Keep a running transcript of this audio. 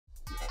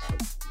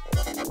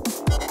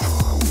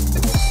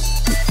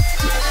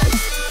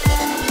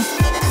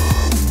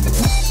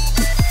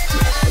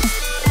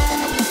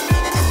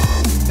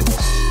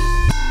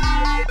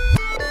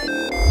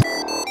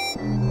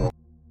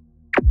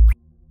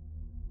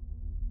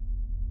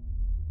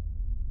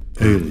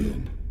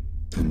Alien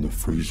in the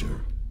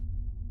freezer.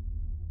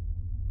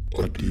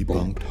 A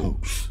debunked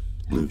hoax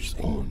lives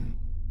on.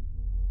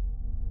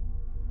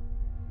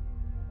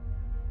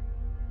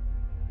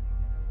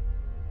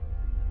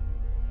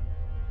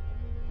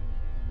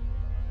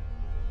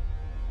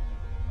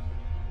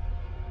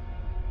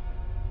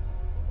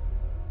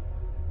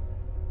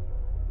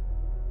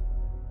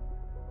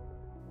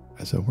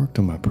 As I worked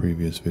on my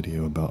previous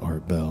video about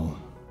Art Bell,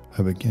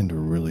 I began to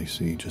really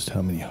see just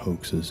how many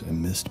hoaxes and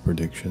missed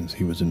predictions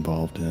he was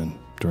involved in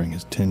during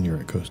his tenure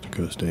at Coast to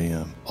Coast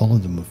AM. All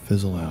of them would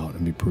fizzle out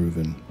and be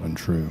proven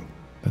untrue.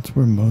 That's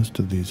where most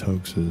of these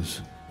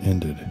hoaxes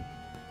ended.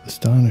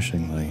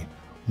 Astonishingly,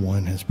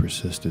 one has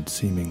persisted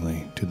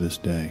seemingly to this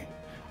day.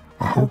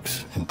 A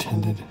hoax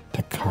intended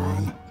to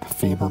con the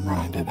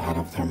feeble-minded out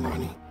of their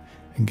money.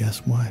 And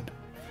guess what?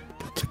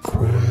 That's a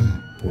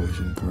crime, boys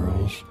and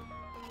girls.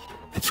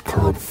 It's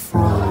called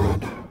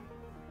fraud.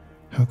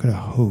 How could a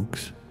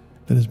hoax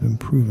that has been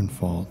proven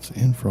false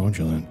and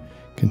fraudulent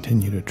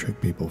continue to trick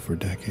people for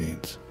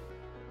decades?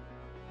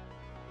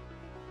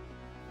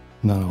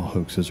 Not all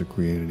hoaxes are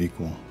created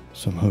equal.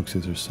 Some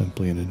hoaxes are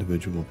simply an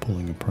individual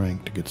pulling a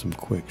prank to get some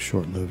quick,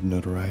 short-lived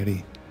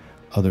notoriety.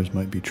 Others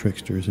might be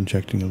tricksters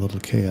injecting a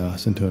little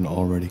chaos into an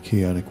already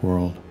chaotic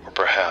world. Or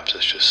perhaps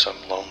it's just some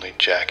lonely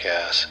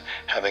jackass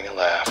having a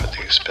laugh at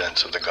the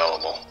expense of the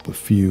gullible. But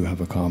few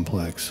have a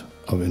complex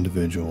of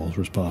individuals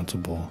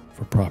responsible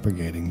for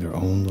propagating their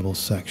own little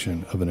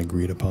section of an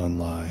agreed-upon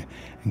lie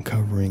and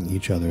covering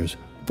each other's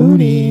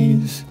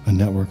booties. A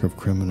network of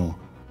criminals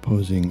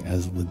posing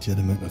as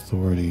legitimate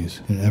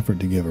authorities in an effort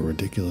to give a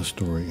ridiculous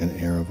story an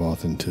air of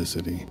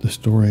authenticity. The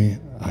story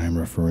I am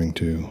referring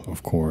to,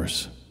 of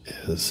course,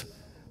 is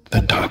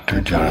the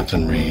Dr.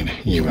 Jonathan Reed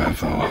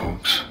UFO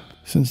hoax.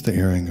 Since the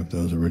airing of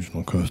those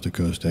original Coast to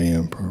Coast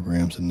AM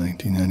programs in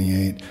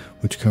 1998,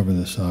 which cover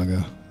the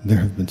saga, there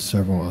have been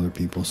several other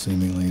people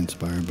seemingly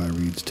inspired by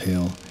Reed's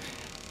tale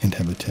and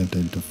have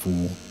attempted to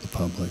fool the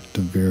public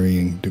to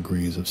varying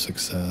degrees of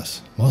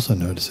success. I'm also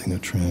noticing a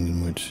trend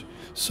in which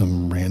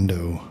some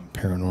rando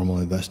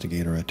paranormal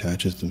investigator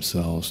attaches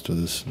themselves to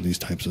these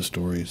types of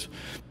stories.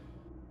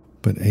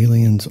 But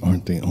aliens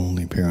aren't the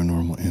only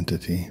paranormal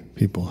entity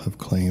people have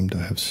claimed to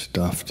have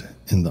stuffed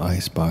in the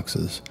ice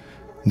boxes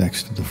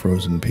next to the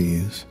frozen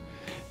peas.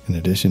 In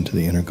addition to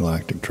the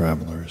intergalactic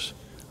travelers,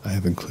 I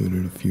have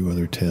included a few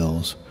other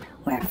tales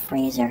where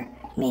freezer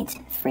meets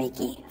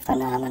freaky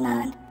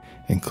phenomenon,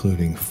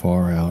 including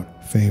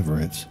far-out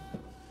favorites,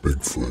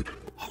 Bigfoot,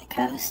 and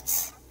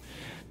ghosts.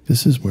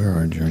 This is where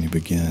our journey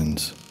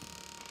begins.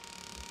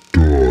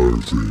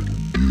 Diving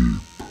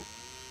deep.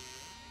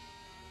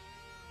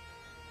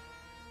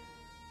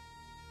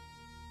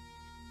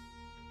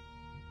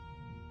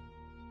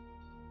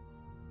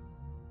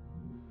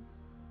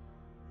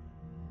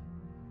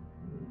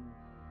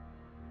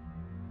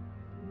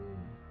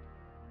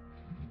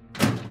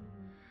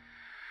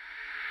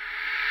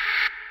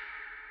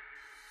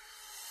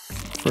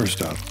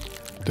 First up,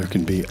 there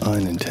can be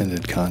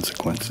unintended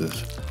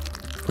consequences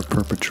for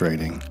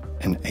perpetrating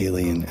an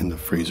alien in the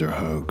freezer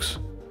hoax,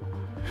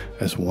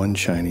 as one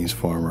Chinese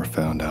farmer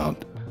found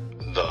out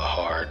the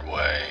hard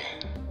way.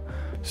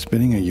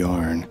 Spinning a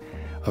yarn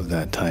of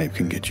that type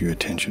can get you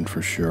attention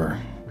for sure.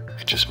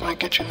 It just might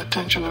get you the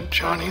attention of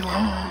Johnny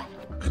Law.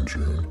 In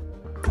June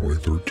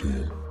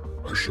 2013,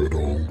 a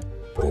Shandong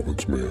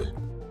province man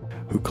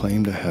who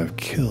claimed to have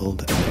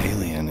killed an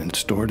alien and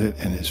stored it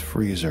in his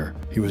freezer.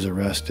 He was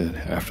arrested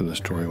after the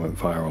story went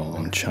viral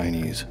on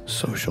Chinese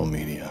social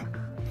media.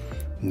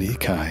 Li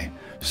Kai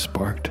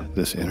sparked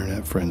this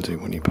internet frenzy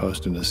when he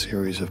posted a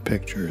series of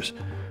pictures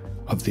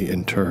of the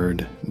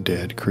interred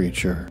dead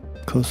creature.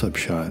 Close-up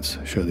shots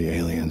show the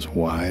alien's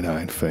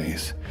wide-eyed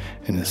face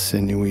and a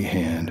sinewy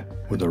hand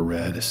with a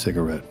red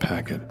cigarette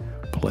packet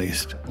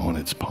placed on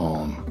its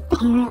palm.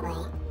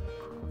 Apparently,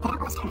 that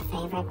was her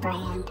favorite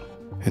brand.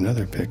 In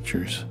other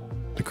pictures,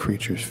 the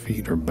creature's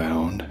feet are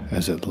bound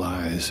as it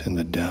lies in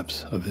the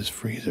depths of his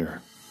freezer.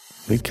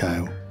 Li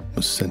Kai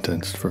was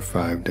sentenced for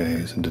 5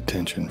 days in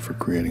detention for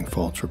creating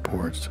false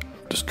reports of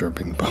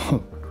disturbing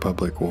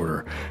public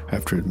order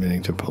after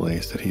admitting to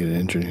police that he had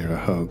engineered a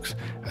hoax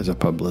as a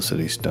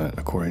publicity stunt,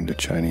 according to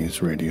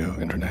Chinese Radio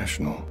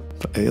International.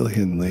 The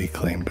alien Li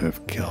claimed to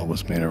have killed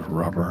was made of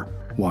rubber,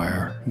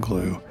 wire,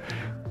 glue,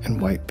 and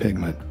white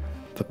pigment,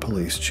 the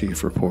police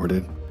chief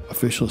reported.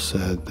 Officials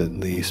said that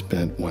Li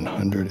spent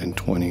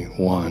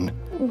 121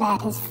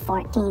 that is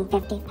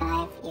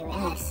 $14.55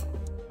 US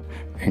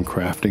in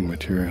crafting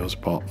materials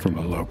bought from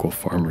a local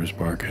farmer's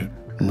market.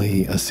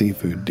 Li, a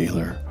seafood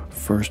dealer,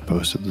 first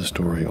posted the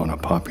story on a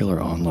popular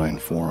online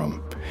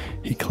forum.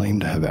 He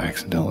claimed to have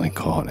accidentally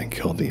caught and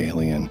killed the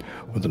alien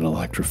with an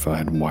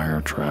electrified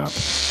wire trap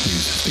he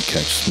uses to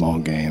catch small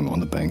game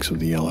on the banks of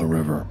the Yellow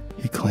River.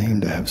 He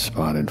claimed to have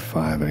spotted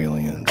 5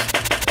 aliens,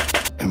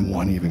 and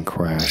one even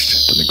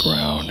crashed to the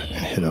ground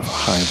and hit a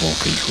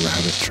high-voltage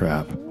rabbit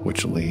trap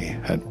which Li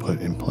had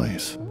put in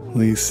place.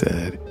 Lee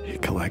said he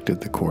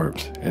collected the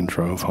corpse and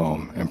drove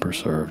home and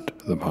preserved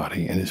the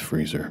body in his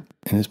freezer.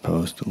 In his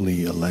post,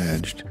 Lee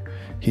alleged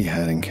he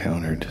had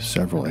encountered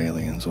several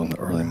aliens on the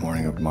early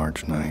morning of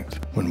March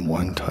 9th when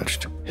one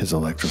touched his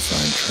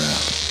electrified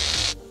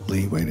trap.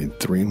 Lee waited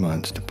 3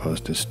 months to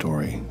post his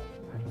story,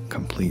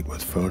 complete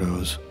with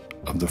photos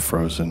of the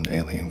frozen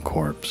alien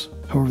corpse.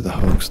 However, the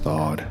hoax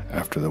thawed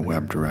after the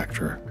web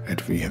director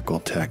at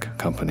vehicle tech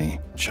company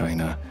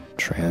China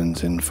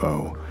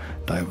Transinfo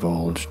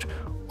divulged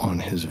on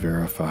his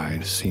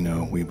verified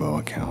Sino Weibo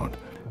account,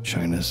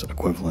 China's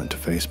equivalent to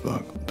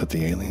Facebook, that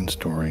the alien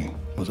story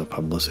was a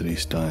publicity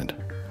stunt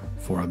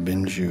for a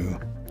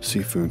Binju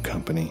seafood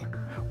company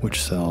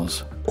which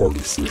sells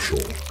artificial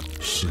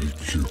sea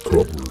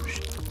cucumbers.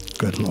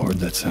 Good Lord,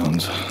 that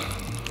sounds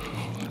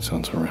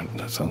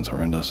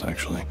horrendous,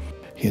 actually.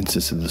 He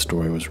insisted the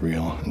story was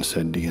real and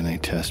said DNA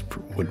tests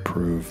would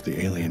prove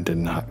the alien did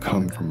not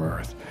come from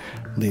Earth.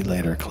 Lee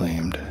later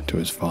claimed to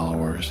his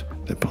followers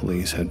that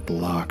police had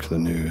blocked the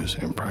news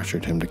and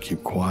pressured him to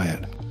keep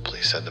quiet.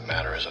 Police said the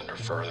matter is under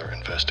further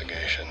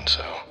investigation,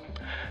 so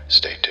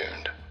stay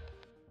tuned.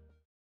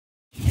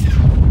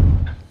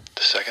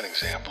 The second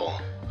example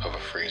of a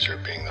freezer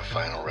being the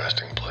final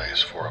resting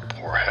place for a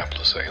poor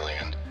hapless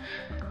alien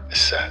is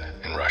set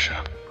in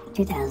Russia. In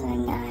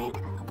 2009,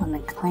 a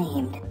woman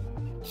claimed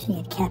she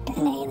had kept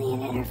an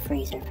alien in her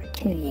freezer for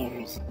 2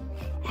 years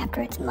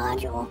after its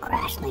module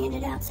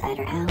crash-landed outside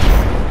her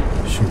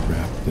house. She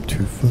wrapped the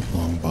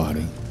 2-foot-long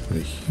body with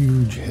a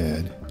huge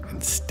head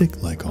and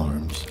stick-like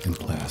arms in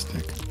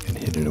plastic and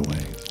hid it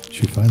away.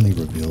 She finally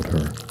revealed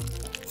her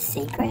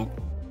secret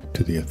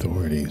to the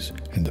authorities,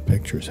 and the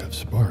pictures have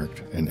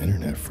sparked an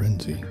internet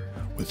frenzy,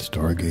 with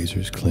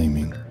stargazers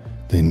claiming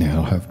they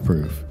now have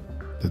proof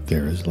that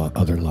there is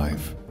other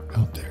life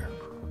out there.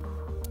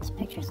 These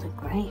pictures look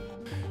great.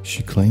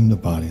 She claimed the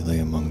body lay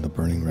among the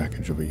burning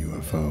wreckage of a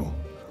UFO.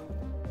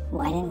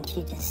 Why didn't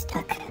she just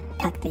tuck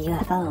the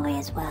UFO away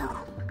as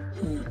well?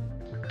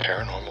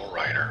 Paranormal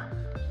writer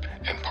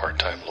and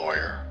part-time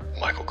lawyer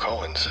Michael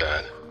Cohen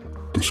said,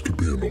 "This could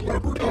be an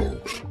elaborate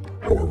hoax.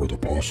 However, the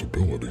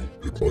possibility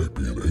it might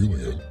be an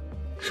alien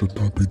should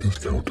not be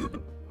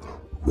discounted.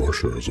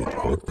 Russia is a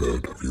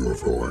hotbed of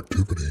UFO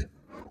activity,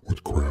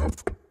 with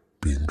craft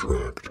being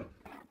tracked."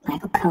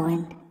 Michael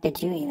Cohen,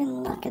 did you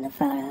even look at the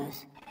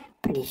photos?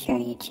 Pretty sure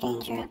you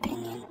changed your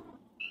opinion.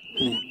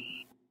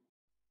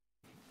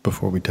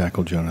 Before we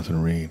tackle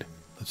Jonathan Reed,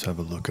 let's have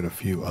a look at a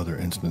few other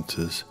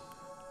instances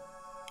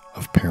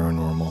of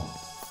paranormal.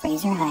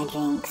 Freezer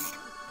hijinks.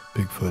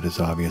 Bigfoot is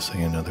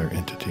obviously another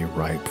entity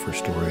ripe for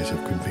stories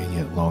of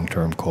convenient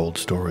long-term cold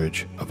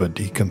storage of a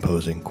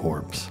decomposing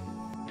corpse.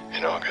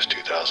 In August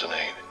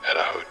 2008, at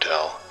a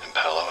hotel in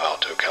Palo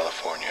Alto,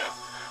 California,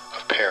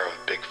 a pair of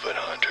Bigfoot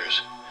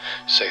hunters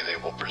say they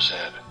will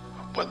present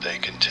what they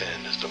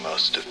contend is the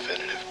most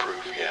definitive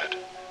proof yet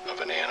of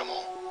an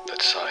animal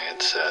that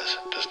science says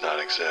does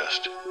not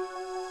exist.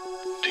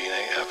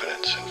 DNA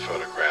evidence and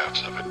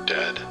photographs of a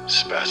dead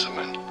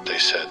specimen they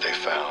said they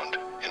found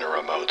in a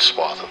remote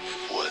swath of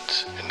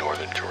woods in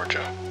northern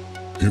Georgia.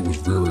 "It was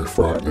very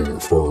frightening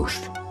at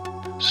first,"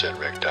 said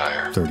Rick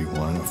Dyer,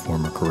 31, a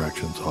former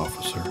corrections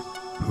officer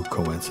who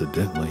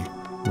coincidentally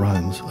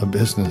runs a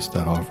business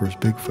that offers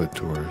Bigfoot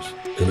tours.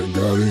 "And it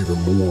got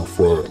even more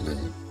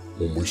frightening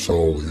when we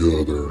saw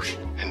the others."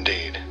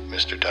 Indeed,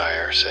 Mr.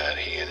 Dyer said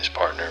he and his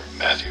partner,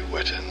 Matthew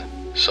Whitten,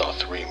 saw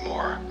 3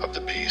 more of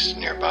the beasts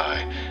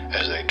nearby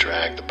as they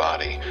dragged the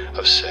body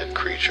of said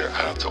creature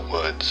out of the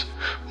woods.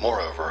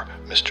 Moreover,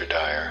 Mr.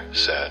 Dyer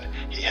said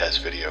he has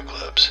video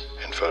clips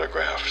and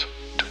photographs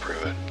to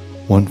prove it.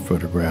 One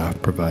photograph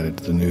provided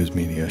to the news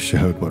media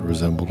showed what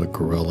resembled a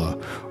gorilla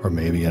or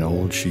maybe an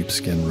old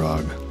sheepskin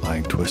rug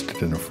lying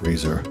twisted in a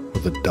freezer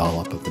with a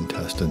dollop of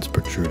intestines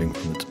protruding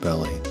from its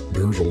belly.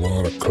 There's a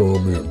lot of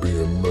comment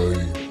being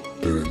made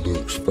that it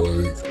looks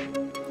fake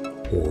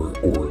or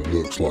it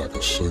looks like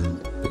a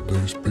suit, but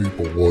these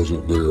people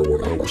wasn't there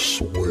when I was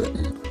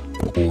sweating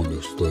pulling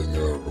this thing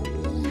out of the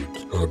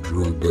woods. I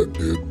drug that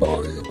dead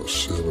body of a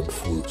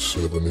 7-foot,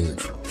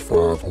 7-inch,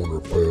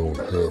 500-pound,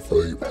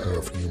 half-ape,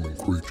 half-human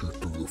creature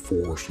through the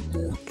forest of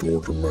North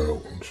Georgia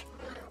mountains.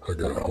 I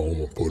got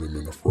home and put him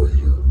in the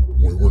freezer.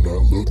 We were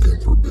not looking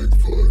for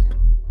Bigfoot.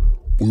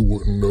 We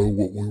wouldn't know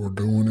what we were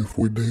doing if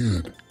we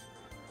did.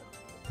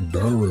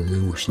 Dyer and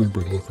me were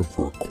simply looking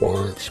for a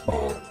quiet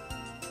spot.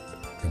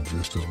 And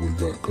just as we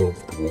got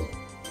comfortable,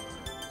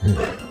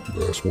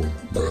 that's when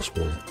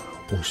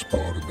we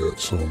spotted that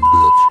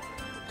sumbitch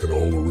and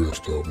all the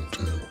rest of them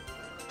too,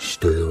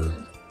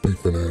 staring,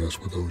 peeping at us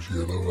with those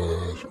yellow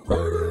eyes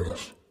right at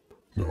us.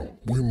 Now,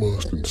 we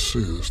must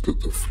insist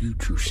that the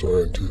future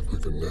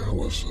scientific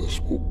analysis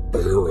will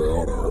bear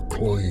out our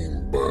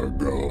claim, by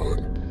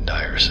God,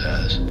 Dyer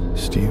says.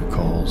 Steve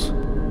Coles,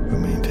 who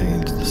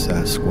maintains the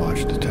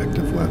Sasquatch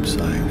Detective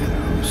website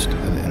and hosts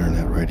an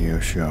internet radio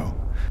show,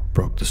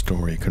 broke the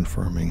story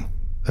confirming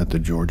that the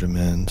Georgia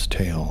men's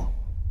tale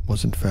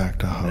was in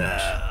fact a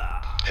hoax.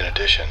 In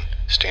addition,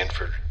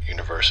 Stanford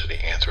University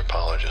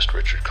anthropologist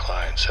Richard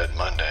Klein said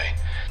Monday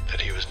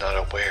that he was not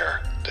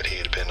aware that he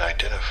had been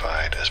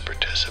identified as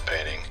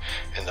participating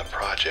in the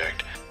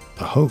project.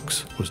 The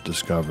hoax was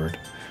discovered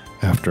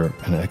after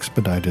an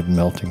expedited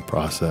melting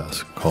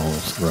process,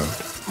 Coles wrote.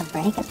 A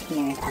break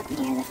appeared up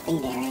near the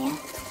feet area,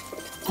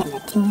 and the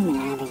team and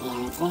I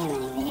began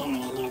examining the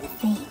area near the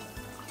feet.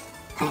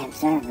 I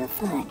observed the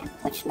foot,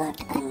 which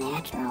looked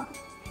unnatural.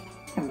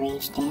 I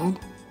reached in,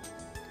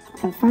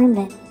 confirmed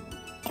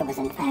it was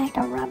in fact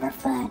a rubber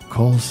foot.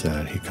 Cole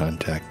said he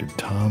contacted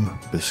Tom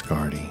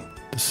Biscardi,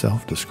 the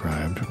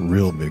self-described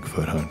real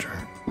Bigfoot hunter,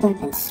 who had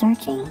been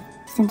searching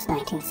since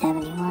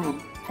 1971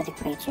 for the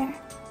creature.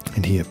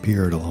 And he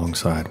appeared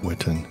alongside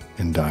Witten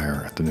and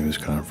Dyer at the news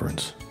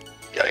conference.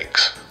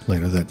 Yikes.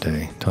 Later that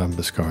day, Tom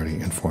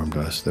Biscardi informed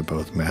us that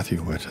both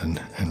Matthew Witten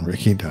and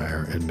Ricky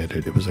Dyer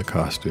admitted it was a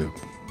costume.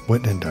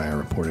 Witten and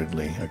Dyer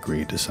reportedly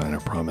agreed to sign a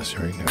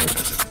promissory note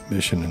as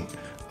admission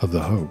of the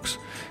hoax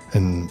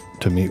and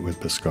to meet with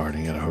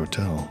Biscardi at a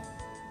hotel.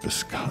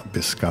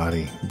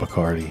 Biscardi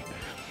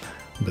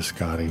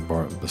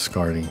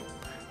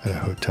at a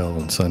hotel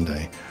on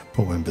Sunday.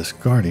 But when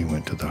Biscardi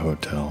went to the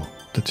hotel,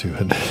 the two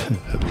had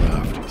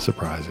left,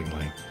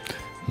 surprisingly.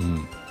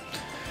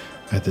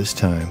 At this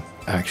time,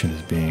 action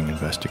is being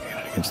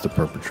investigated against the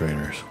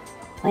perpetrators.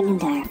 Witten and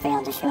Dyer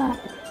failed to show up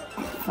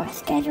for a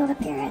scheduled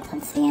appearance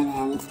on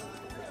CNN's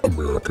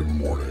American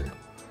Morning,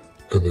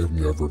 and they've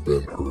never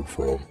been heard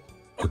from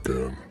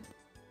again.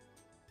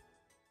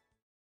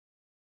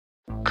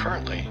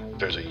 Currently,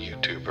 there's a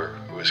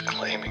YouTuber who is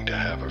claiming to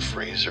have a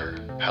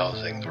freezer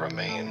housing the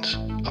remains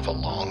of a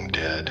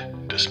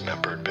long-dead,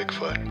 dismembered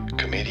Bigfoot.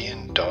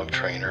 Comedian, dog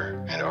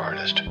trainer, and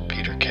artist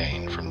Peter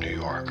Kane from New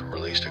York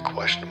released a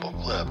questionable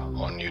clip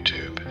on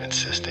YouTube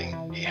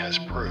insisting he has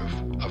proof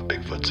of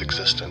Bigfoot's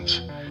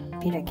existence.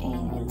 Peter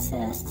Kane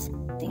insists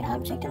the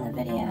object in the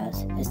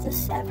videos is the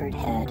severed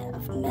head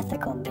of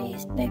mythical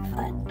beast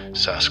Bigfoot.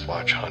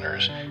 Sasquatch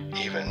hunters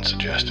even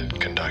suggested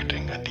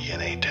conducting a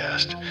DNA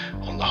test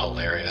on the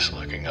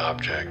hilarious-looking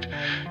object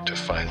to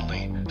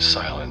finally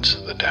silence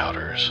the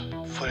doubters.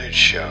 Footage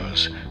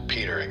shows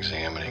Peter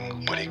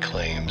examining what he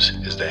claims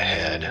is the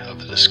head of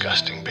the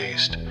disgusting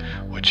beast,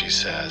 which he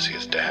says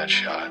his dad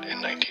shot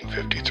in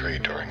 1953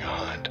 during a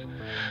hunt.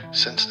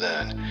 Since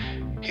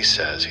then, he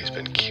says he's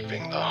been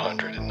keeping the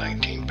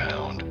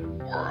 119-pound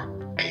or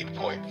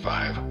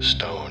 8.5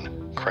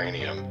 stone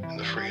cranium in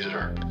the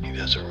freezer. He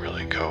doesn't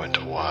really go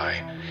into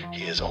why.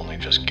 He is only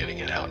just getting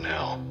it out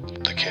now.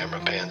 The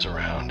camera pans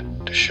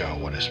around to show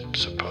what is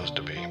supposed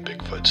to be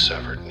Bigfoot's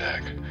severed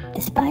neck.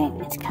 Despite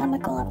its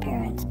comical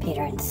appearance,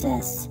 Peter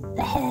insists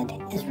the head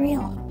is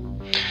real.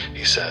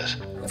 He says,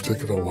 I've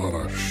taken a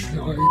lot of shite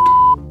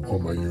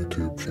on my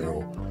YouTube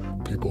channel.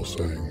 People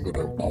saying that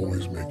I'm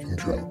always making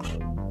jokes.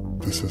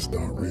 This is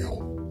not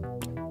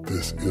real.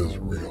 This is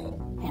real.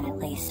 And at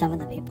least some of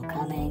the people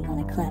commenting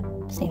on the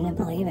clip seem to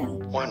believe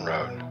him. One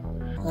wrote,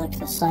 Looks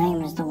the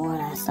same as the one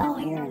I saw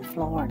here in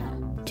Florida.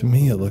 To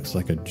me, it looks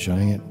like a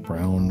giant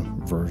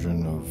brown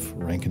version of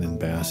Rankin and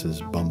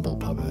Bass's Bumble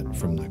puppet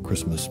from the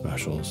Christmas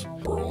specials.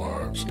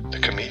 Paralyzed. The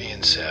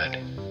comedian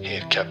said he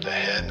had kept the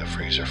head in the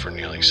freezer for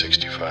nearly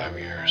 65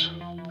 years.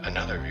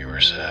 Another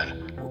viewer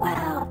said,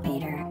 Wow,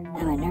 Peter,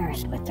 I'm a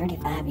nurse with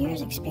 35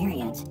 years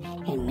experience,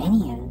 and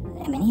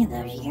many of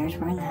those years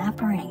were in the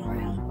operating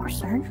room or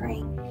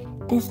surgery.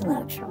 This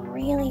looks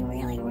really,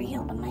 really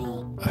real to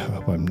me. I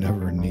hope I'm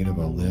never in need of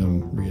a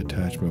limb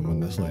reattachment when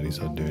this lady's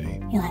on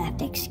duty. You'll have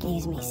to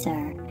excuse me,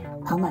 sir.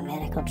 All my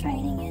medical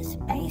training is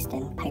based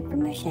in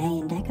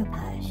papier-mâché and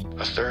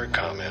decoupage. A third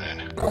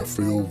commented, I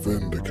feel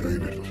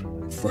vindicated.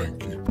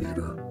 Thank you,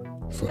 Peter.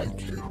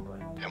 Thank you.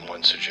 And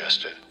one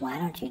suggested, Why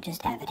don't you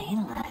just have it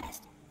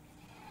analyzed?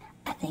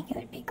 I think it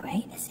would be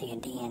great to see a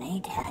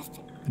DNA test.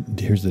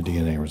 Here's the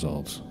DNA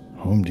results.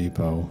 Home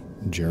Depot,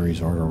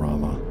 Jerry's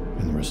Artorama,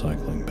 and the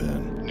recycling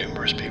bin.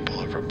 Numerous people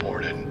have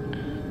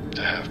reported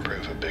to have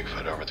proof of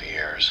Bigfoot over the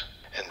years,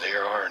 and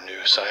there are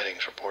new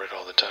sightings reported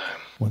all the time.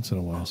 Once in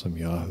a while, some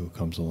yahoo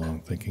comes along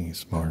thinking he's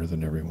smarter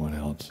than everyone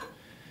else,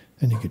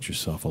 and you get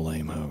yourself a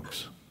lame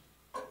hoax.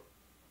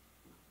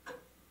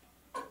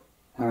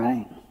 All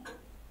right.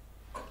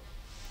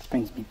 This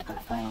brings me to my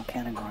final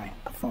category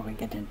before we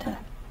get into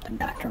the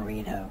Dr.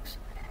 Reed hoax.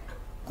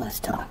 Let's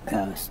talk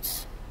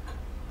ghosts.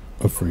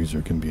 A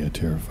freezer can be a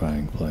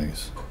terrifying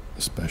place,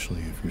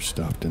 especially if you're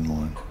stuffed in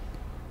one,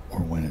 or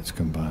when it's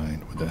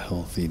combined with a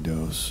healthy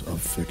dose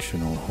of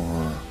fictional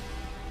horror.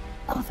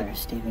 Author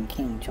Stephen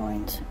King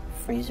joins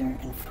Freezer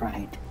and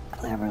Fright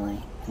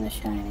cleverly in The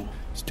Shining.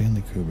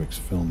 Stanley Kubrick's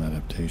film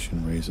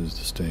adaptation raises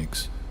the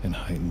stakes and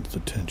heightens the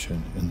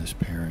tension in this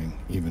pairing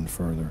even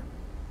further.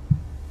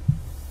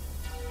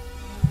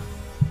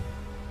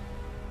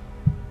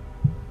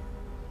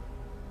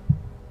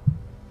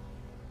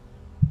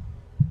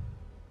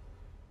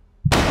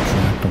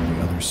 Trapped on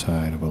the other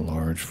side of a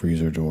large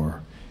freezer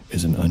door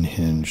is an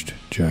unhinged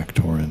Jack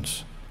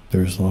Torrance.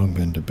 There has long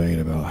been debate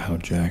about how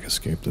Jack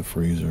escaped the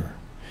freezer.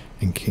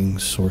 In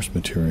King's source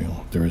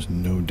material, there is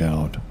no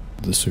doubt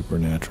the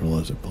supernatural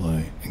is at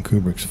play. In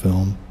Kubrick's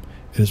film,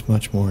 It is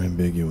much more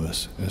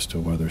ambiguous as to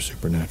whether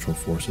supernatural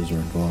forces are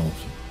involved.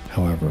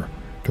 However,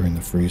 during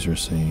the freezer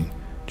scene,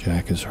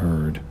 Jack is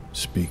heard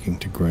speaking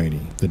to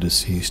Grady, the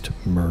deceased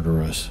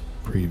murderous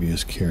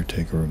previous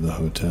caretaker of the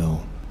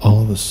hotel.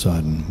 All of a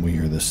sudden, we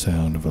hear the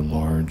sound of a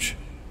large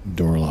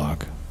door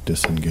lock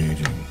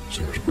disengaging.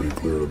 Seems pretty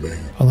clear to me.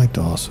 I like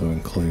to also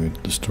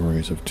include the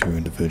stories of two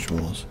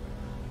individuals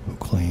who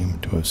claim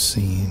to have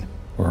seen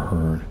or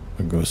heard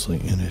a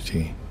ghostly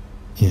entity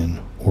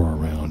in or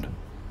around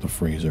the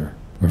freezer.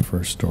 Our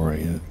first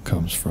story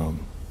comes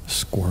from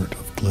Squirt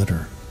of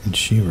Glitter, and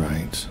she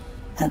writes,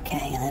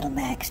 Okay, a little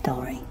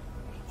backstory.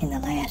 In the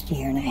last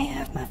year and a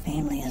half, my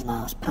family has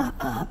lost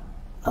Pop-Pop,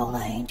 old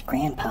age,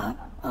 Grandpop,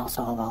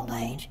 also of old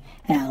age,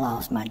 and I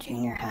lost my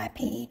junior high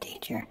PE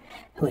teacher,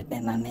 who had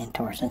been my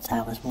mentor since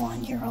I was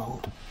 1 year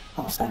old,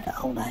 also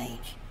to old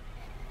age.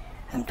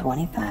 I'm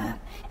 25,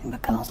 and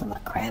because of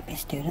a crappy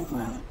student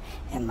loan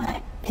and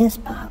my piss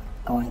pop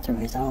going through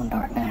his own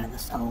dark night of the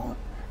soul,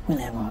 we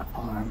live on a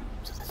farm,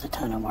 so there's a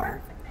ton of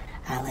work.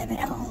 I live at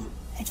home.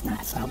 It's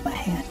not so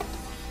bad.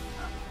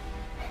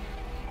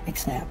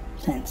 Except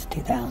since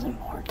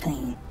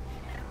 2014,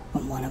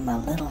 when one of my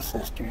little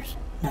sisters,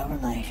 no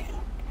relation,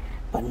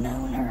 but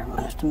known her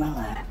most of my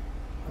life,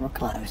 we were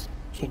close,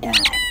 she died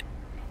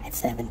at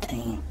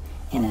 17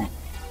 in a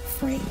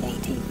freak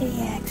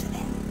ATV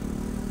accident.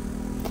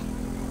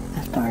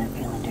 I started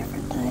feeling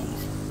different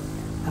things.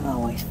 I've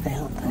always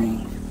felt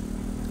things.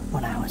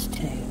 When I was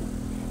 2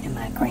 and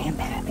my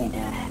grandpappy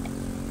died,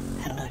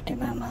 I looked at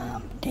my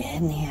mom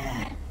dead in the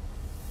eye,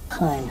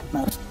 pun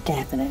most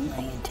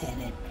definitely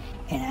intended,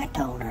 and I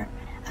told her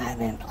I'd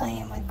been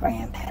playing with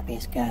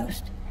grandpappy's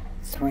ghost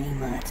 3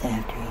 months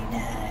after he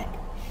died.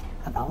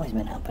 I've always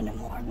been open to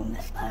more than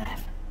this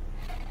life.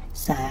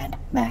 Side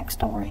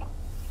backstory.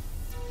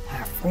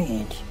 Our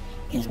fridge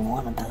is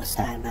one of those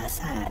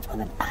side-by-sides with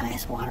an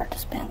ice water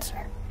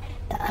dispenser.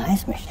 The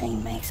ice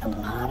machine makes a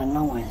lot of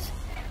noise,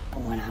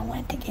 but when I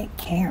went to get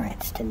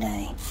carrots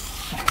today,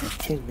 I heard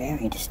 2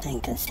 very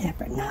distinct and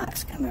separate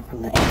knocks coming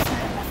from the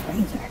inside of the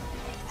freezer.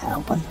 I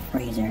opened the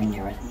freezer and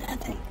there was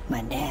nothing.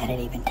 My dad had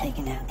even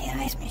taken out the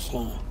ice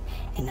machine,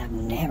 and I've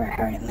never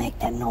heard it make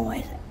that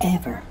noise,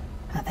 ever.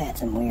 I've had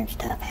some weird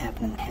stuff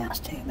happen in the house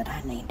too, but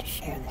I need to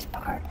share this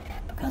part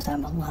because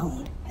I'm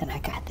alone and I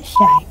got the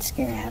shite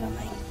scared out of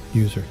me.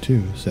 User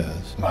 2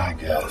 says, My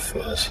guess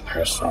is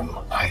there's some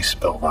ice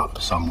buildup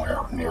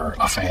somewhere near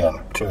a fan.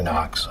 2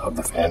 knocks of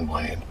the fan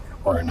blade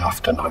were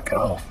enough to knock it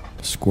off.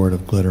 Squirt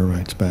of Glitter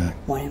writes back,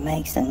 When it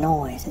makes a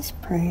noise, it's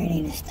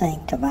pretty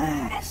distinct of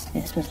ice.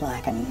 This was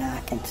like a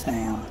knocking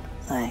sound,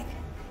 like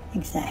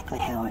exactly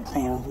how it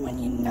sounds when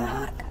you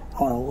knock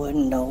on a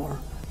wooden door.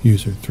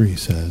 User 3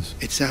 says,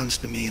 It sounds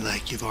to me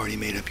like you've already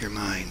made up your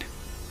mind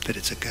that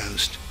it's a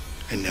ghost,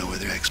 and no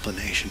other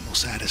explanation will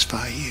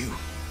satisfy you.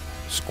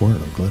 Squirt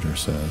of Glitter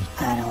says,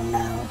 I don't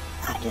know.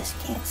 I just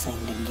can't seem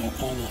to get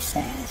any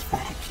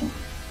satisfaction.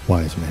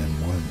 Wise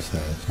Man 1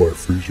 says, My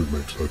freezer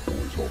makes that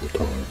noise all the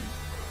time.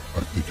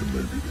 I think it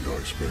may be the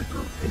ice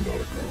maker and not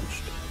a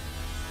ghost.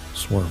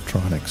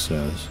 Swervetronic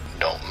says,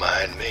 Don't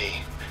mind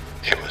me.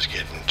 It was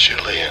getting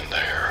chilly in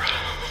there.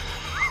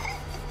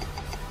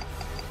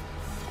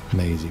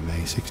 Maisie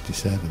May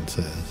 67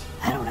 says,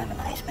 I don't have an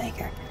ice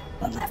maker,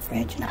 but my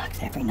fridge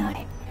knocks every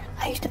night.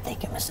 I used to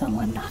think it was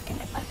someone knocking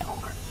at my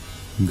door.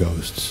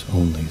 Ghosts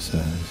Only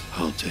says,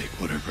 I'll take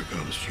whatever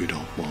ghost you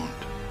don't want.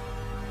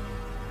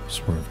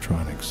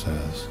 Swervetronic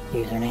says,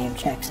 Username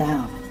checks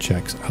out.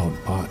 Checks Out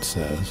Bot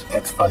says,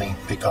 It's funny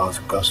because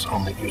Ghosts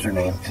Only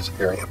username is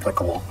very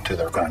applicable to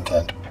their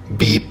content.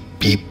 Beep,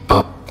 beep,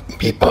 up,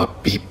 beep,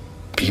 up, beep,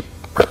 beep.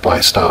 Reply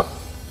stop.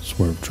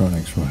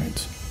 Swervetronics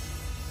writes,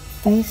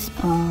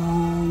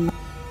 Facepalm.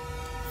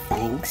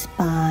 Thanks,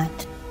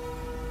 bot.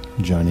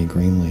 Johnny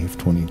Greenleaf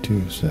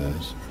 22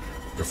 says,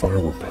 If I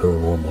were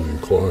paranormally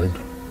inclined,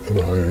 and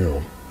I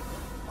am,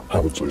 I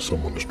would say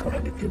someone is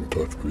trying to get in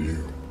touch with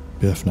you.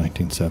 Biff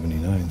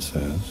 1979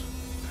 says,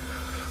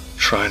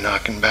 Try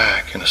knocking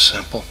back in a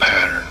simple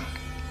pattern.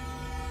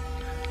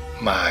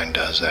 Mine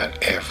does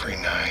that every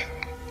night.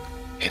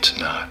 It's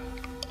not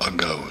a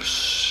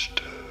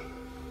ghost.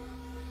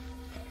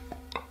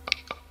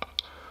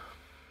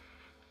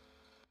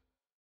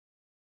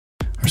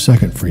 Our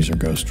second freezer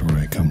ghost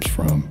story comes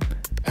from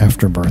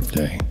After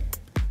Birthday.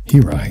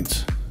 He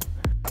writes,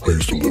 I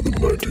used to live in the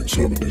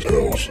 1970s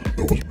house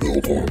that was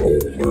built on an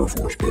old Air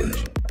Force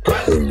base. I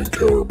had an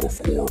encounter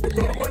before, but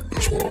not like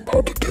this one I'm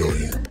about to tell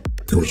you.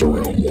 It was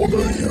around 1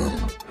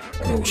 a.m.,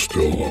 and I was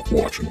still up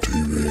watching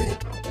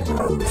TV when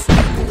I heard a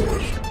funny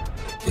noise.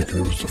 Thinking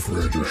it was the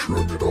fridge, I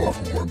shrugged it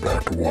off and went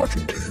back to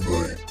watching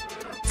TV.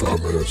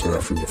 5 minutes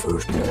after the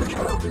first noise, I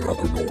heard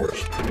another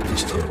noise.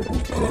 This time it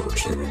was louder,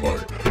 sounded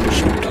like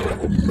some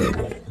type of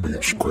metal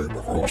being scraped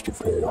across the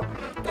floor.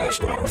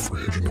 That's not a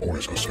fridge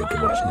noise, I said to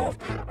myself.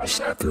 I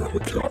sat there on the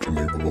couch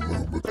unable to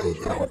move because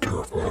of how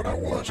terrified I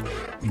was. I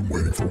was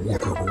waiting for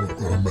whatever was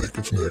going to make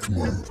its next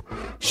move.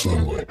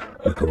 Suddenly,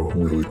 I got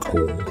really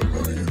cold and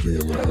uneasy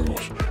in the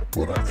house,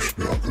 but I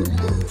still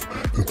couldn't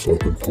move. Then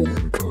something told me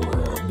to turn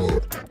around and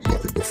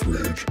look at the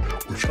fridge,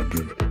 which And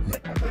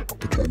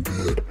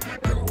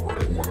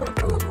when I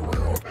turned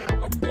around,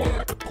 a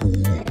black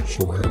pool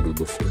surrounded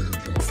the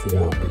fridge and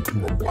formed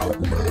into a black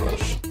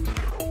mass.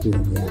 Or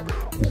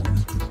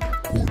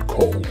what you would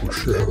call a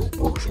shadow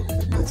person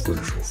with no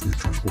facial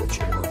features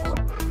whatsoever.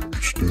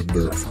 It stood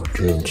there for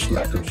 10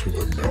 seconds and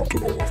then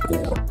melted on the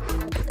floor.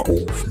 The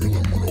cold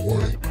feeling went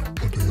away,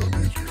 but the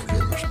uneasy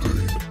feeling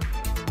stayed.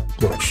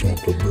 Like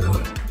something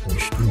there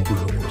was still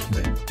there with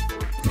me.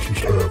 This has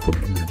happened to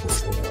me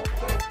before,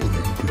 but in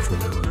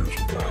different areas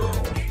of the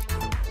house.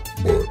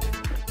 But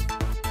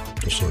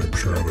the same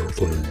shadow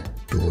thing,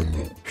 doing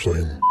the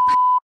same.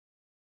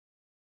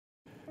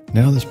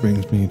 Now this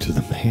brings me to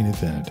the main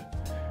event,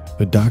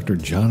 the Dr.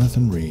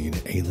 Jonathan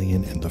Reed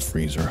Alien in the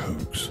Freezer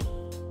hoax.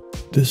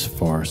 This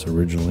farce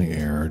originally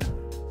aired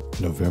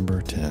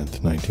November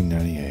 10th,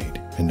 1998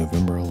 and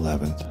November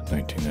 11th,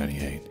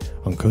 1998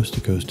 on Coast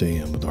to Coast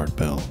AM with Art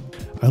Bell.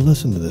 I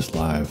listened to this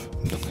live.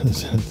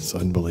 This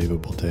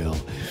unbelievable tale,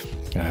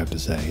 I have to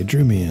say. It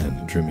drew me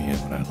in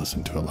when I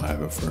listened to it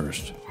live at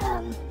first.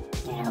 I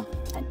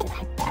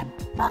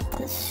bought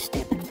this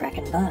stupid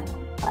frickin' book.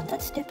 Bought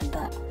that stupid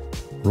book.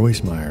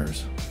 Royce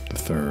Myers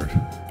III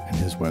and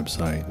his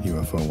website,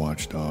 UFO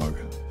Watchdog,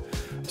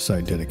 a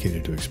site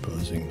dedicated to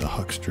exposing the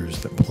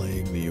hucksters that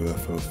plague the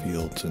UFO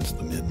field since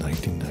the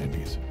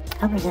mid-1990s.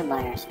 I'll present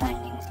Myers'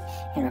 findings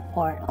and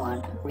report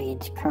on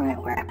Reed's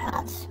current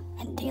whereabouts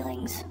and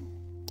dealings,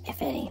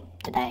 if any,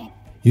 today.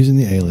 Using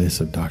the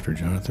alias of Dr.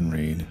 Jonathan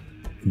Reed,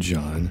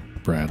 John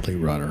Bradley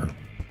Rudder.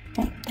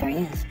 Hey, there he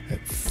is.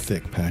 That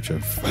thick patch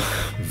of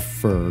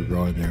fur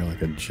growing there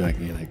like a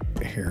gigantic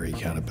hairy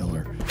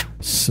caterpillar,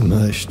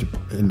 smushed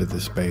into the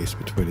space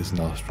between his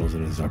nostrils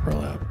and his upper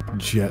lip,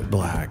 jet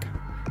black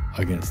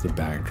against the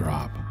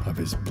backdrop of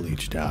his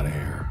bleached out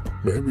hair.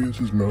 Maybe it's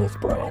his mouth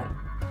brow.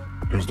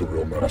 He's the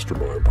real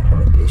mastermind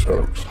behind this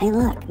hoax. Hey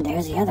look,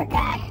 there's the other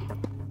guy,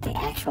 the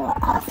actual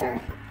author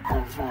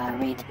of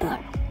Reed's book.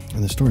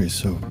 And the story is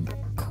so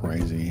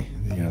crazy.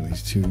 You know,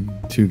 these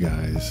two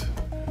guys.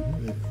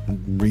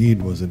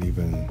 Reed wasn't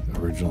even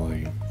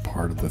originally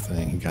part of the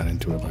thing. He got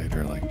into it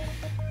later. Like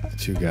the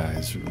two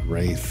guys,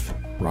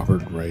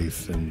 Robert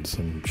Wraith, and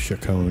some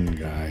Chacon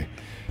guy,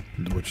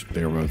 which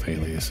they were both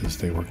aliases.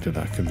 They worked at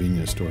a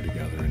convenience store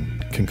together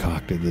and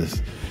concocted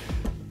this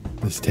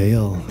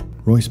tale.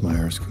 Royce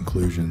Myers'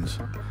 conclusions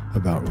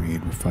about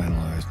Reed were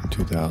finalized in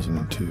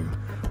 2002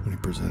 when he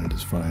presented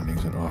his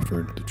findings and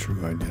offered the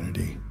true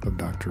identity of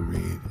Dr.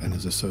 Reed and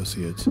his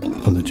associates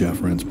on the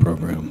Jeff Rense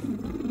program.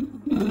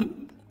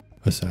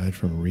 Aside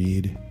from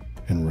Reed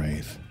and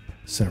Wraith,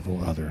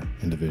 several other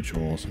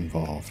individuals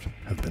involved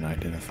have been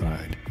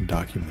identified and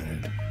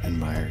documented in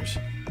Myers'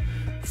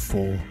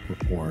 full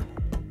report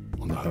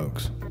on the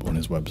hoax on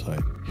his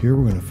website. Here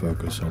we're going to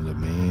focus on the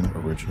main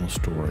original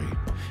story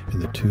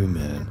and the two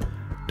men,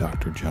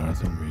 Dr.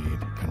 Jonathan Reed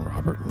and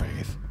Robert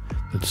Wraith,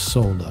 that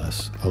sold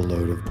us a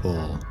load of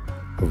bull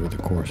over the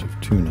course of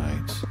 2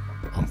 nights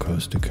on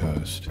Coast to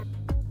Coast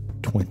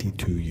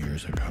 22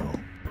 years ago.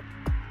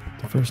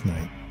 The first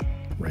night,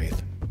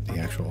 Wraith, the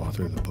actual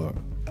author of the book,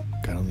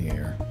 got on the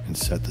air and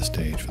set the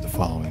stage for the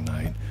following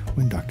night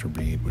when Dr.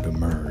 Reed would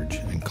emerge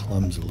and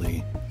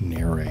clumsily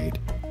narrate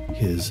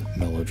his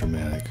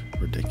melodramatic,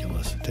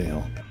 ridiculous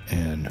tale.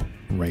 And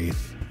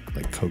Wraith,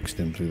 coaxed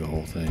him through the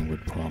whole thing,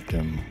 would prompt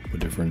him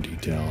with different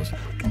details.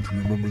 Don't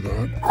you remember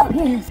that? Oh,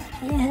 yes,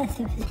 yes,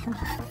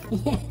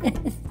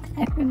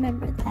 I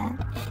remember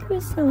that. It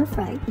was so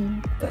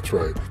frightening. That's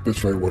right.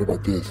 What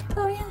about this?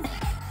 Oh, yeah.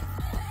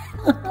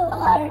 Oh,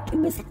 Art, it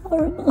was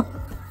horrible.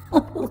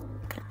 Oh,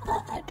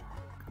 God.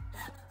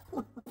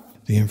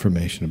 The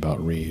information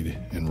about Reed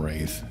and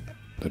Wraith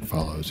that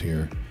follows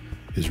here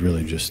is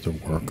really just the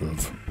work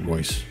of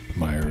Royce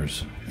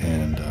Myers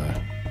and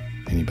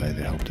anybody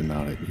that helped him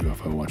out at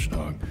UFO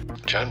Watchdog.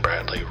 John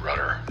Bradley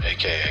Rudder,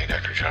 a.k.a.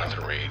 Dr.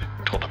 Jonathan Reed,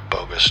 told a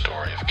bogus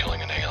story of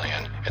killing an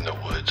alien in the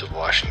woods of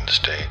Washington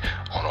State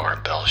on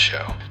Art Bell's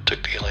show.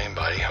 Took the alien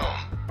body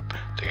home.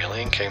 The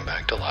alien came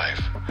back to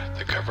life.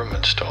 The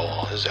government stole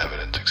all his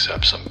evidence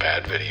except some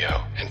bad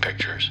video and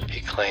pictures.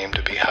 He claimed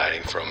to be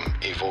hiding from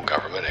evil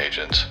government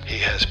agents. He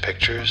has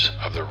pictures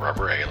of the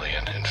rubber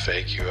alien and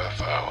fake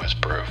UFO as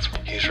proof.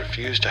 He's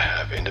refused to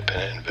have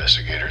independent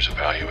investigators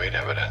evaluate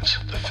evidence.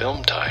 The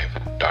film type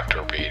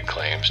Dr. Reed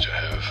claims to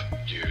have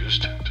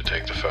used to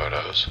take the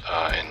photos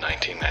in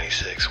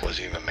 1996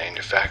 wasn't even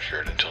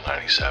manufactured until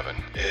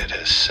 97. It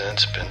has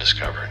since been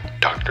discovered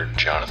Dr.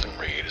 Jonathan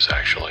Reed is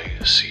actually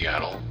a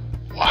Seattle,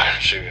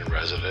 Washington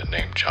resident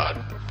named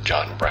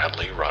John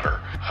Bradley Rudder.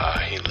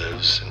 He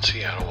lives in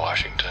Seattle,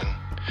 Washington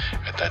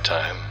at that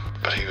time,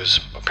 but he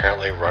was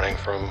apparently running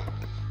from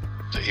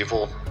the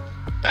evil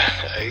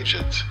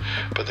agents.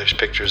 But there's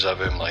pictures of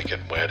him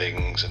at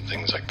weddings and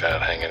things like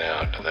that, hanging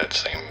out at that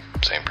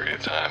same period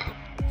of time.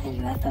 A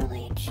UFO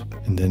leech.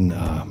 And then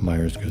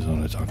Myers goes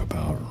on to talk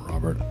about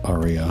Robert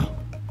Aria,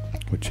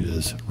 which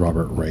is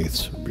Robert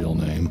Wraith's real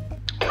name.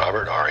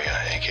 Robert Aria,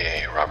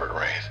 a.k.a. Robert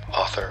Wraith,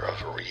 author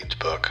of Reed's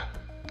book,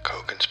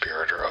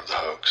 co-conspirator of the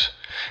hoax,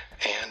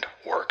 and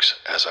works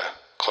as a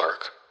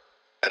clerk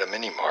at a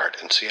mini Mart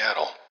in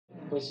Seattle.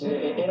 Pues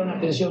era una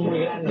tensión muy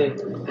grande.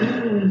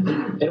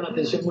 Era una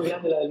tensión muy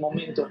grande la del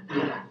momento.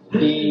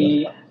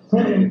 Y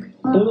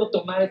pudo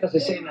tomar estas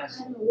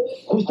escenas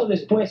justo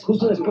después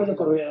de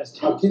ocurrir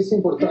esto. Aquí es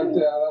importante,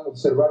 Adam,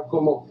 observar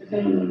cómo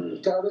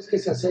cada vez que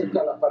se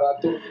acerca al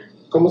aparato,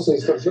 cómo se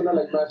distorsiona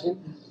la imagen,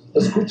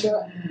 escucha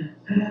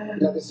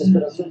la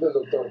desesperación del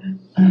doctor.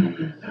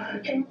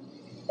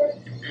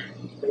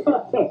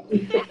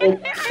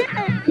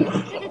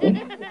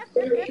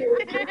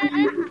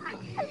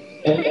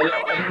 Él no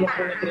lo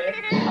puede creer.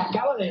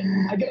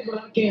 Hay que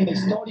recordar que en la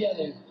historia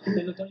del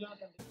doctor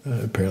Jonathan...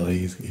 Apparently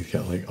he's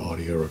got like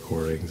audio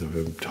recordings of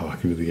him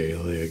talking to the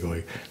alien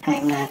going,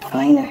 I'm not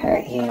going to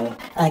hurt you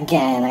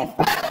again, I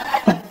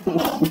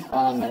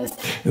promise.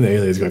 and the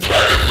alien's going,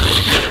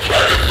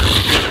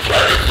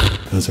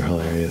 those are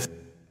hilarious.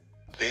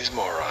 These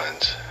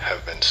morons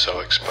have been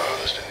so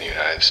exposed in the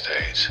United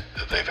States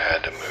that they've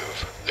had to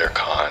move their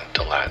con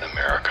to Latin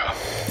America.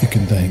 You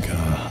can thank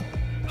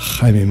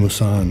Jaime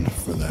Musan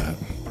for that.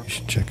 You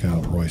should check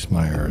out Royce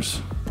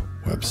Meyer's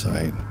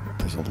website.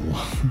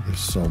 There's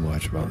so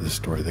much about this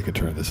story. They could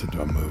turn this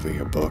into a movie,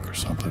 a book, or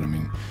something. I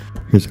mean,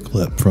 here's a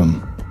clip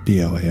from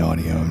BOA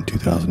Audio in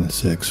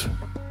 2006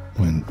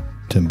 when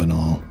Tim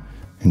Banal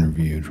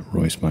interviewed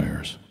Royce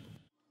Myers.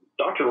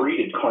 Dr.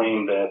 Reed had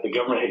claimed that the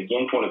government had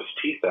yanked one of his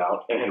teeth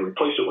out and had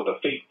replaced it with a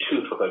fake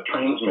tooth with a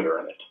transmitter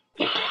in it.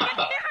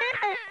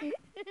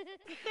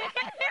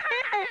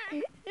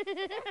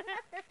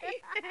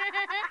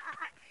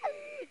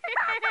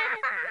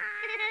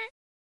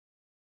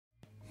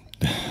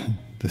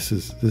 This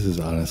is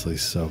honestly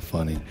so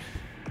funny.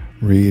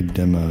 Reed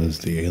demos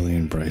the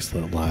alien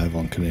bracelet live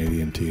on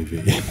Canadian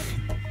TV.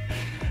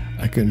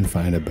 I couldn't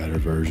find a better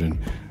version,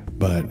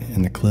 but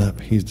in the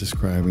clip, he's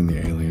describing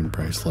the alien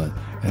bracelet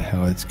and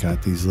how it's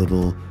got these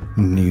little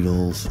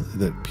needles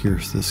that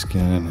pierce the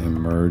skin and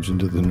merge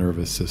into the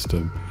nervous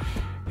system.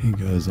 He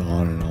goes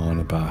on and on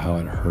about how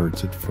it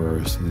hurts at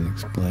first and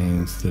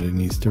explains that it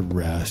needs to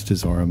rest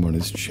his arm on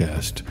his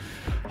chest,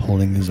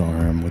 holding his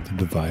arm with the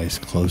device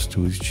close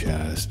to his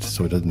chest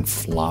so it doesn't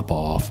flop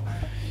off.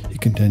 He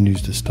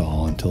continues to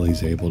stall until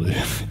he's able to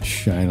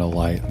shine a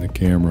light in the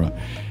camera.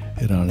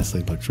 It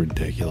honestly looks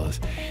ridiculous.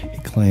 He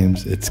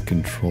claims it's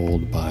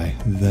controlled by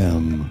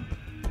them.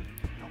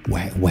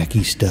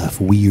 Wacky stuff,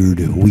 weird,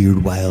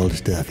 wild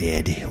stuff,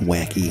 Ed.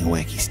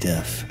 Wacky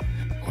stuff.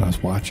 When I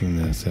was watching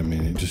this, I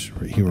mean,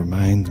 he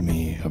reminds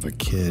me of a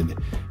kid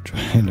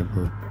trying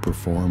to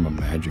perform a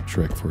magic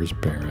trick for his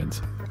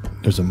parents.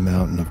 There's a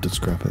mountain of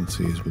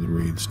discrepancies with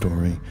Reed's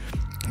story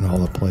and all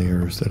the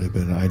players that have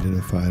been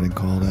identified and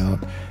called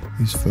out.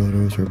 These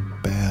photos are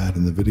bad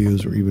and the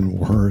videos are even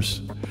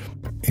worse.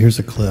 Here's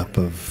a clip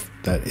of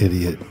that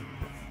idiot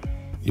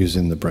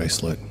using the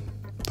bracelet,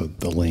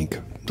 the link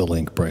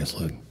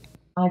bracelet.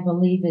 I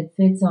believe it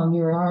fits on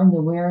your arm,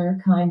 the wearer,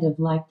 kind of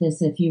like this.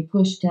 If you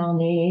push down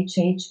the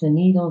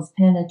needles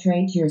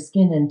penetrate your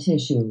skin and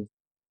tissues.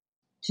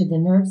 To the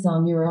nerves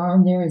on your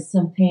arm there is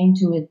some pain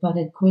to it, but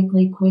it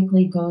quickly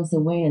goes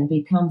away and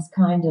becomes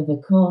kind of a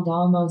cold,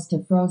 almost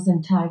a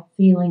frozen type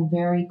feeling.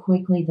 Very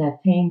quickly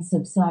that pain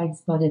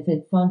subsides, but if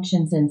it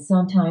functions, and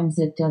sometimes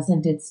it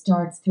doesn't, it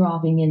starts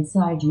throbbing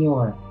inside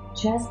your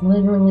chest,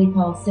 literally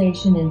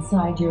pulsation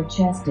inside your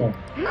chest.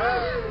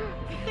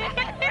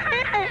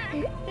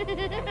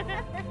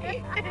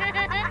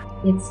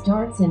 It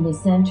starts in the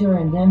center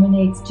and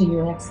emanates to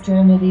your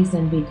extremities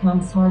and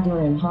becomes harder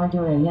and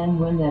harder, and then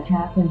when that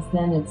happens,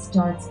 then it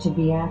starts to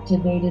be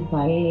activated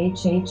by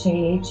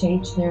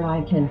there.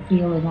 I can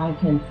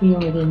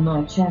feel it in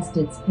my chest.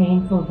 It's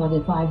painful, but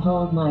if I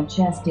hold my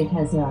chest it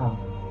has a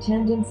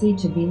tendency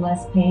to be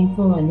less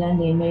painful, and then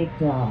they make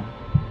the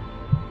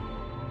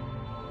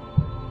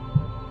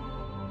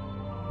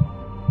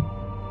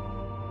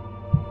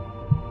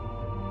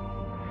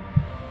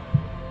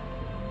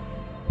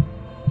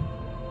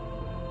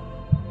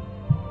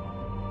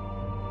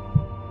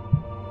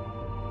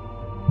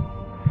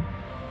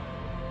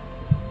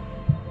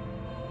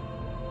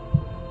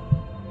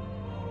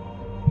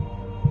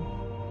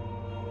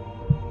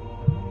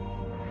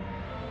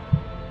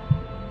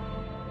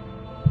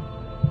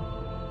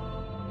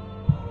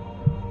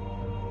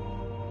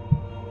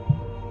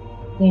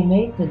they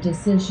make the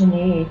decision.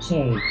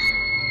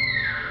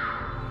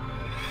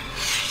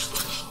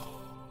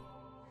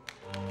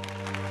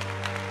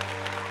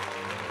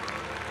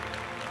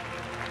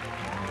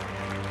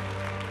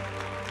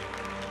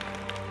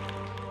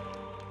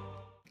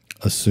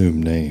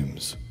 Assume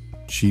names,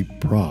 cheap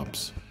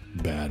props,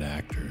 bad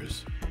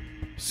actors.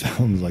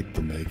 Sounds like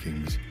the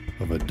makings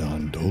of a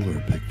Don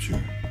Dohler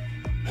picture.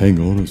 Hang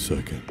on a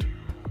second.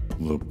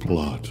 The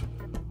plot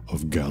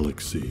of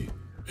Galaxy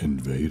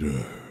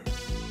Invader.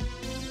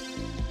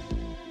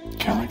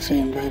 Galaxy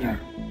Invader,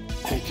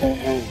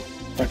 aka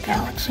The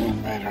Galaxy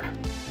Invader,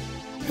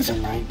 is a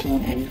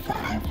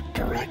 1985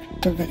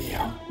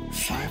 direct-to-video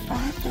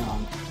sci-fi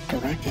film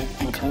directed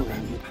and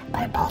co-written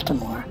by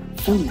Baltimore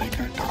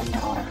filmmaker Don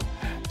Dohler.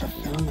 The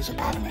film is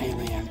about an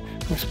alien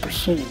who is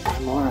pursued by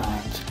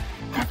morons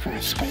after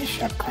his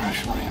spaceship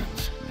crash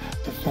lands.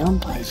 The film film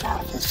plays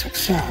off the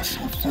success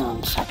of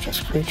films such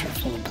as Creature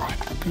from the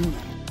Black Lagoon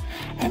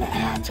and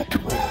adds a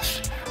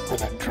twist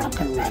with a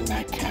drunken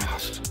redneck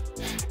cast.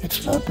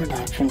 Its low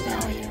production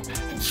value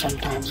and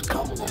sometimes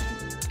golden,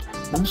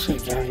 mostly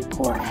very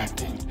poor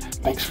acting,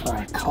 makes for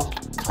a cult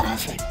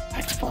classic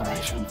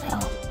exploration film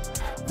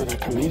with a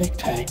comedic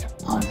take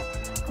on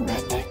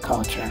redneck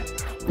culture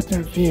with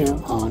their view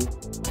on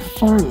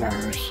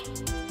foreigners.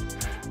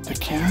 The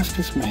cast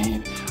is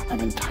made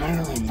of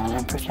entirely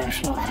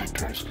non-professional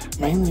actors,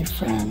 mainly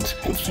friends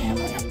and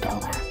family of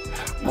Dollar.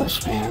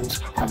 Most fans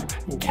of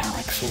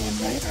Galaxy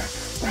Invader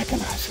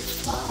recognize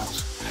its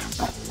flaws,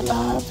 but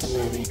love the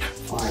movie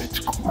for its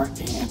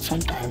quirky and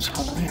sometimes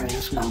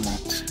hilarious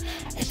moments.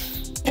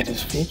 It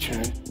is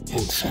featured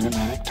in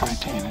Cinematic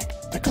Titanic,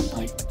 the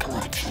complete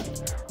collection,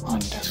 on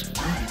disc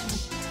 5.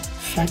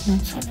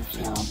 Segments of the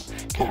film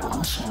can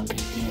also be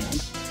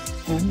viewed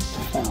in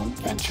the Film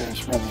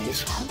Ventures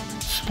release of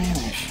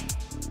Spanish.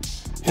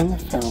 In the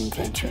Film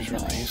Ventures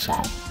release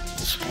of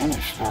the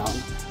Spanish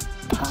film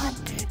Pod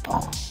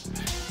People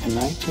in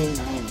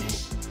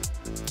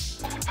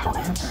 1990.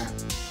 However,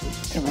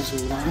 it was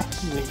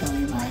not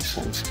legally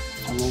licensed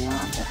from the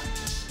author.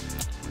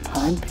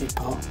 Pod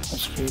People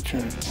was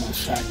featured in a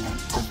segment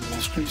of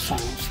Mystery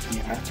Science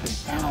Theater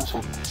 3000,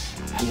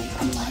 and the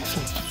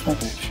unlicensed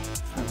footage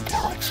from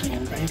Galaxy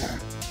Invader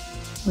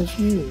was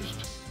used.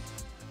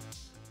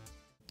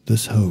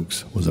 This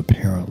hoax was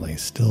apparently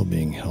still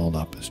being held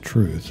up as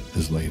truth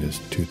as late as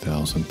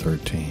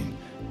 2013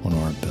 on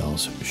Art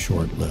Bell's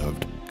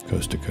short-lived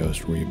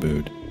coast-to-coast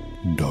reboot,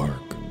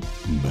 Dark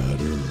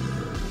Matter.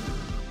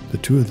 The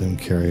two of them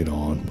carried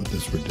on with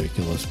this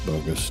ridiculous,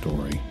 bogus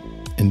story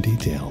in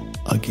detail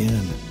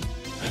again.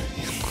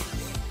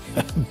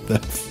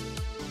 That's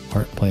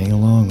Art playing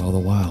along all the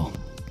while.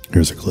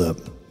 Here's a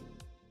clip.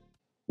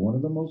 One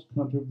of the most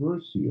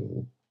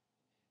controversial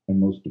and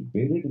most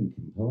debated and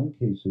compelling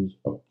cases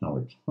of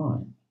our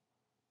time.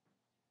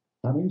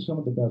 Having some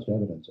of the best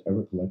evidence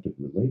ever collected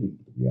relating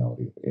to the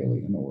reality of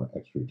alien or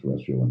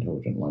extraterrestrial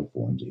intelligent life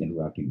forms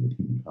interacting with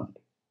humankind,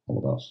 all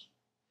of us.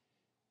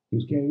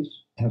 His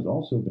case has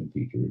also been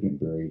featured in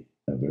varied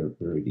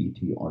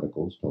ET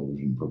articles,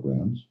 television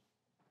programs,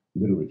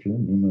 literature,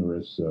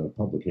 numerous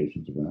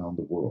publications around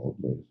the world.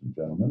 Ladies and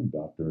gentlemen,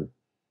 Dr.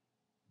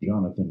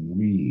 Jonathan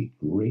Reed,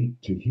 great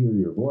to hear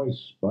your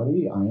voice,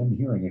 buddy. I am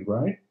hearing it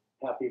right.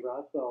 Happy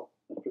Roswell,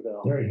 Mr.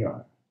 Bell. There you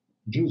are.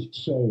 Just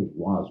say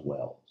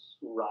Roswell's.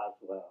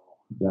 Roswell.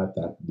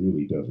 That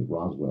really does it,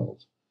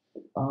 Roswell's.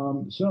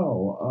 How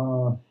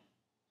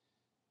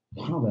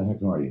the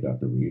heck are you,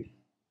 Dr. Reed?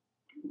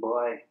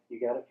 Boy, you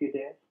got a few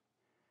days?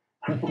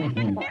 I got a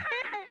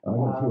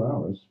few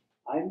hours.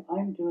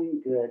 I'm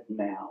doing good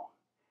now,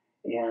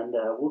 and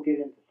we'll get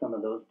into some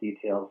of those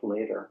details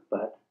later,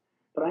 but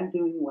I'm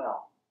doing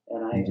well,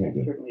 and I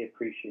certainly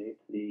appreciate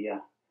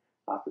the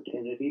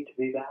opportunity to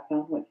be back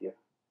on with you.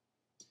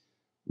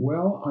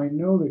 Well, I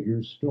know that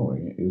your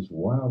story is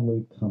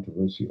wildly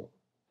controversial,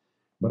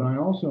 but I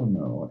also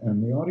know, and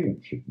the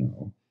audience should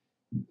know,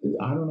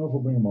 I don't know if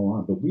we'll bring them all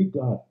on, but we've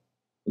got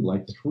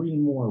like 3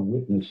 more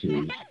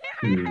witnesses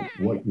to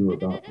what you're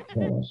about to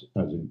tell us,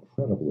 as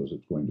incredible as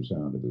it's going to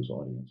sound to this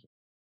audience.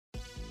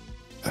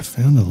 I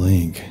found a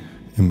link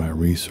in my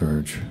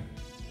research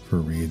for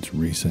Reed's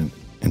recent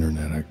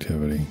internet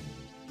activity.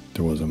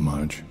 There wasn't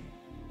much.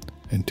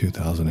 In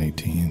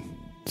 2018,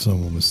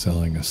 someone was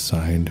selling a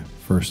signed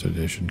first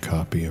edition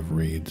copy of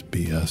Reed's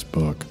BS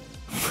book.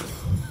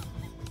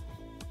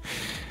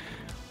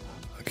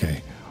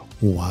 Okay,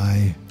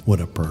 why would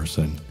a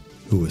person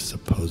who was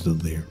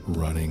supposedly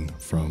running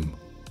from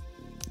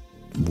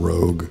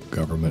rogue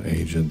government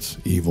agents,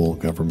 evil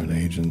government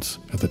agents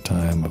at the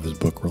time of his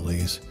book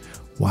release,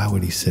 why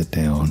would he sit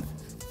down,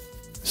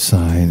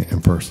 sign,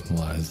 and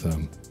personalize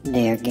them?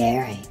 Dear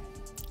Gary,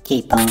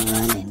 keep on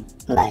running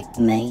like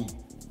me.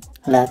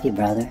 Love you,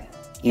 brother.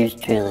 Yours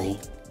truly,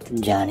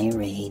 Johnny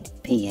Reed,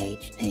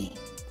 Ph.D.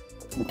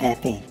 And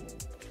Peppy,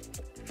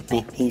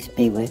 may peace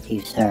be with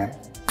you, sir.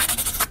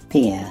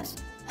 P.S.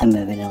 I'm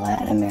moving to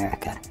Latin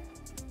America.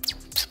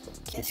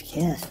 Kiss,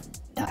 kiss,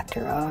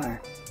 Dr. R.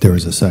 There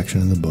is a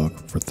section in the book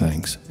for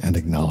thanks and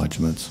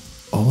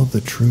acknowledgments. All of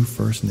the true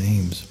first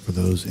names for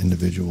those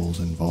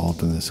individuals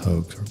involved in this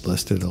hoax are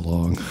listed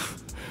along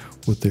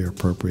with their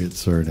appropriate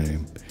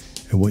surname.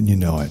 And wouldn't you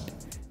know it,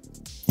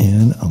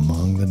 in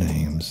among the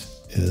names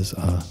is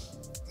a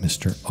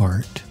Mr.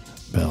 Art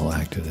Bell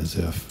acted as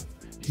if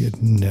he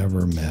had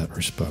never met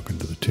or spoken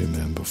to the two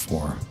men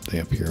before they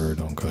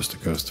appeared on Coast to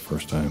Coast the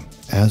first time.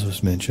 As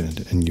was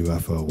mentioned in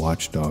UFO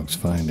Watchdog's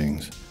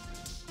findings,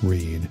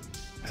 Reed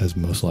has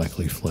most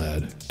likely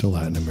fled to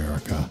Latin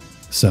America.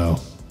 So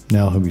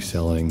now he'll be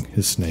selling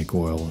his snake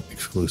oil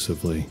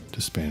exclusively to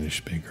Spanish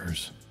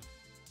speakers.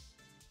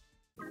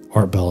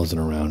 Art Bell isn't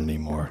around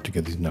anymore to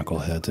give these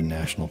knuckleheads a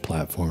national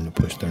platform to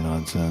push their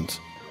nonsense.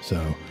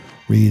 So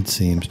Reed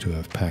seems to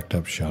have packed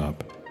up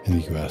shop in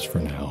the US for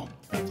now,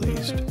 at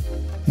least.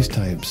 These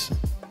types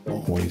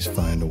always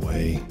find a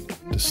way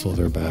to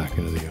slither back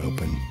into the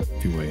open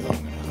if you wait long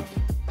enough.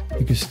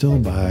 You can still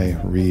buy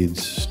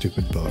Reed's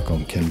stupid book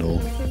on Kindle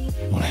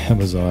on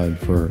Amazon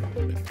for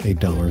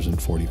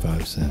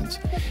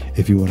 $8.45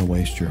 if you want to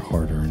waste your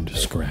hard-earned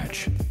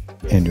scratch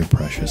and your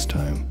precious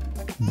time.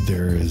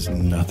 There is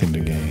nothing to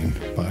gain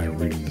by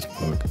reading this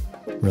book.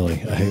 Really,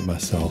 I hate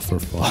myself for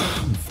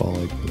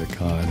falling for the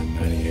con in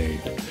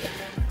 '98.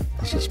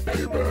 This is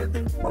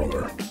payback,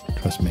 brother.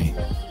 Trust me,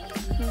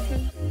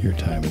 your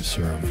time is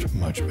served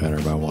much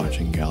better by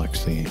watching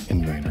Galaxy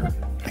Invader.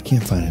 I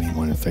can't find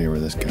anyone in favor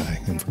of this guy,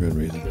 and for good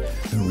reason.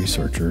 No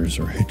researchers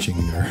are hitching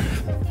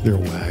their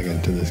wagon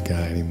to this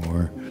guy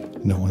anymore.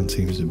 No one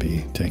seems to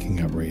be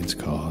taking up Reed's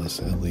cause,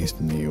 at least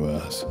in the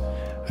U.S.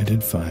 I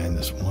did find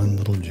this one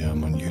little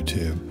gem on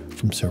YouTube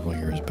from several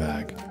years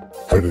back.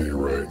 At any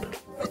rate,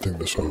 I think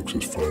this hoax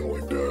is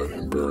finally dead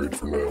and buried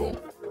for now.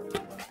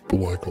 But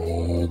like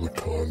all the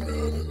con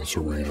men in this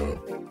arena,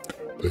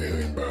 they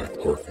hang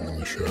back lurking in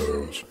the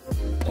shadows,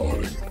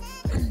 plotting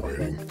and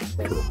waiting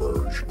to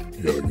emerge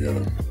yet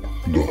again.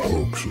 The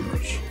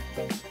hoaxers.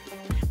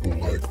 People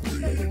like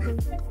Reed,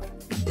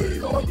 they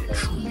are the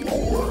true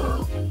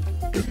horror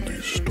in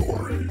these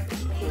stories.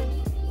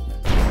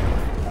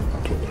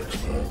 Until next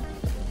time,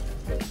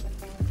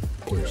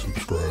 please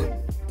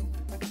subscribe.